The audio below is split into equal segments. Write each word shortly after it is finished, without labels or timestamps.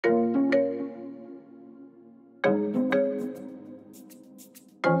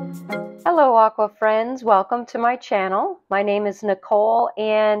Hello Aqua friends, welcome to my channel. My name is Nicole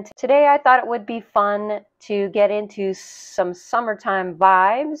and today I thought it would be fun to get into some summertime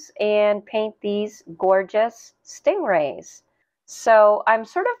vibes and paint these gorgeous stingrays. So I'm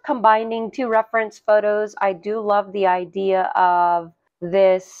sort of combining two reference photos. I do love the idea of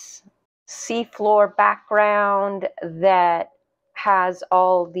this seafloor background that has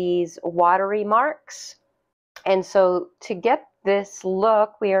all these watery marks. And so to get this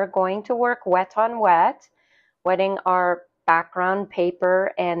look, we are going to work wet on wet, wetting our background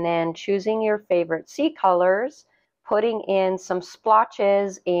paper and then choosing your favorite sea colors, putting in some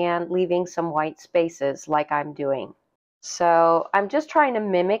splotches and leaving some white spaces like I'm doing. So I'm just trying to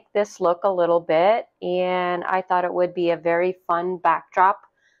mimic this look a little bit, and I thought it would be a very fun backdrop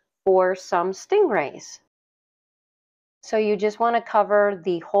for some stingrays. So you just want to cover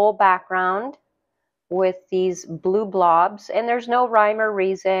the whole background with these blue blobs, and there's no rhyme or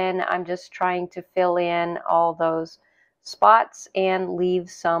reason. I'm just trying to fill in all those spots and leave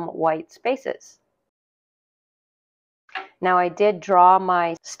some white spaces. Now I did draw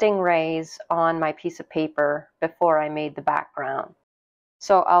my stingrays on my piece of paper before I made the background,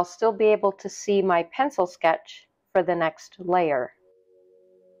 so I'll still be able to see my pencil sketch for the next layer.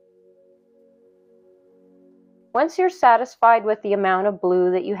 Once you're satisfied with the amount of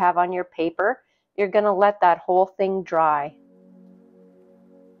blue that you have on your paper, you're going to let that whole thing dry.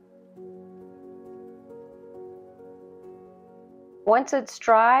 Once it's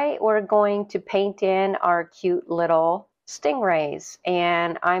dry, we're going to paint in our cute little stingrays.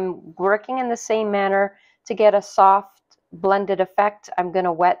 And I'm working in the same manner to get a soft blended effect. I'm going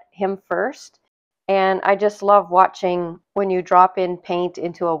to wet him first. And I just love watching when you drop in paint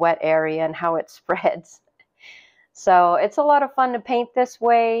into a wet area and how it spreads. So it's a lot of fun to paint this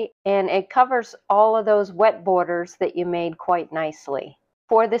way, and it covers all of those wet borders that you made quite nicely.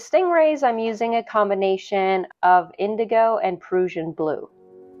 For the stingrays, I'm using a combination of indigo and Prussian blue.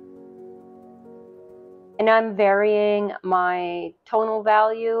 And I'm varying my tonal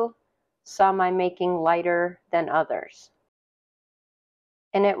value. Some I'm making lighter than others.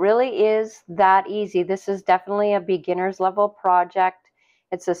 And it really is that easy. This is definitely a beginner's level project.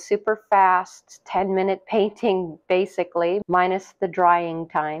 It's a super fast 10-minute painting, basically, minus the drying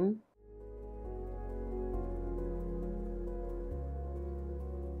time.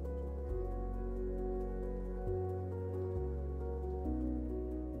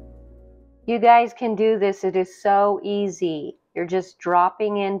 You guys can do this. It is so easy. You're just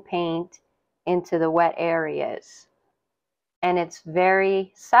dropping in paint into the wet areas. And it's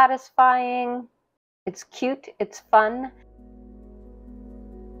very satisfying. It's cute. It's fun.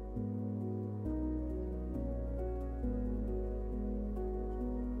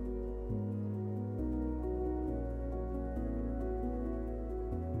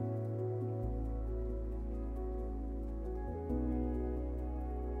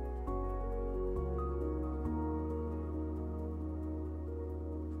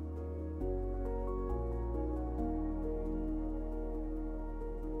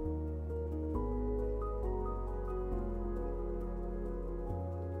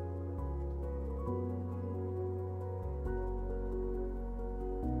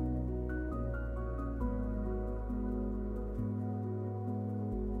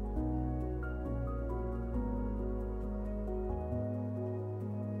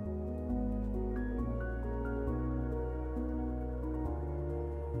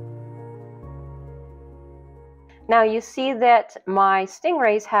 Now you see that my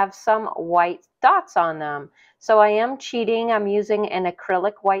stingrays have some white dots on them. So I am cheating. I'm using an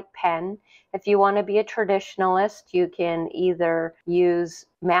acrylic white pen. If you want to be a traditionalist, you can either use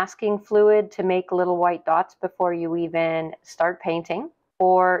masking fluid to make little white dots before you even start painting,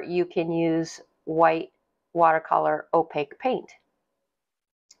 or you can use white watercolor opaque paint.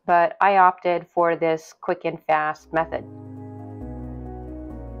 But I opted for this quick and fast method.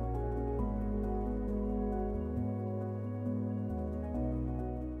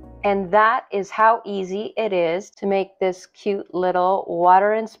 And that is how easy it is to make this cute little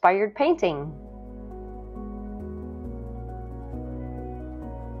water-inspired painting.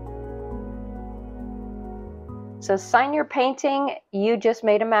 So sign your painting. You just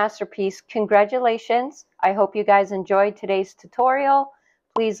made a masterpiece. Congratulations. I hope you guys enjoyed today's tutorial.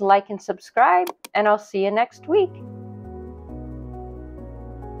 Please like and subscribe, and I'll see you next week.